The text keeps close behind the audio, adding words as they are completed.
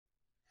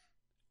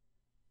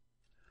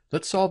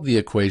Let's solve the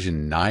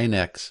equation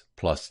 9x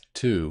plus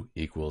 2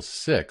 equals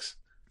 6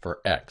 for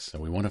x. So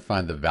we want to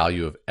find the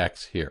value of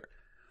x here.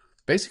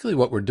 Basically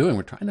what we're doing,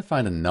 we're trying to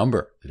find a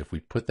number that if we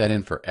put that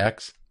in for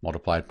x,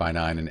 multiply it by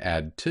 9 and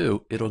add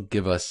 2, it'll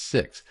give us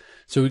 6.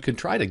 So we could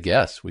try to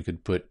guess. We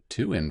could put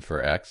 2 in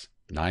for x.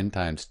 9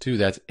 times 2,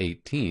 that's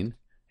 18.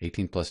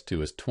 18 plus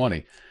 2 is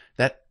 20.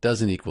 That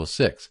doesn't equal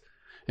 6.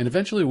 And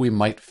eventually we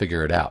might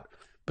figure it out.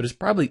 But it's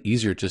probably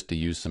easier just to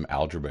use some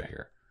algebra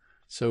here.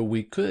 So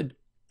we could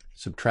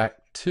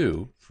subtract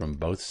 2 from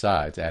both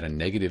sides, add a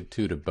negative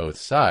 2 to both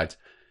sides.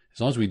 As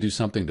long as we do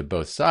something to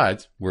both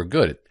sides, we're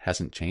good. It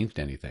hasn't changed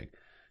anything.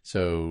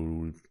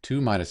 So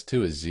 2 minus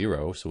 2 is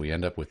 0, so we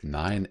end up with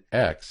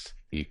 9x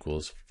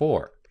equals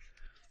 4.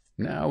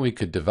 Now we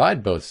could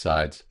divide both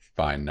sides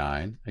by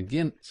 9.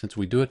 Again, since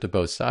we do it to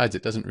both sides,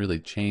 it doesn't really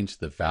change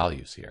the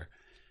values here.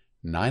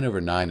 9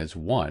 over 9 is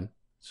 1,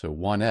 so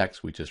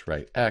 1x, we just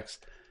write x.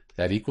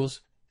 That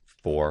equals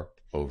 4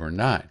 over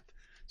 9.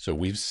 So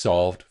we've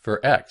solved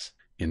for x.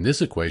 In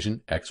this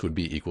equation, x would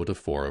be equal to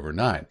 4 over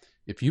 9.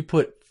 If you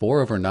put 4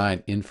 over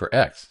 9 in for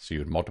x, so you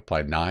would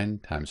multiply 9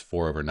 times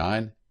 4 over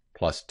 9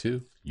 plus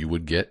 2, you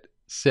would get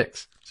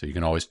 6. So you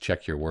can always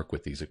check your work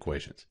with these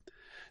equations.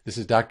 This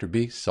is Dr.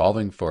 B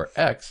solving for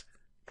x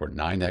for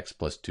 9x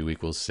plus 2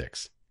 equals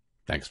 6.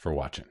 Thanks for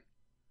watching.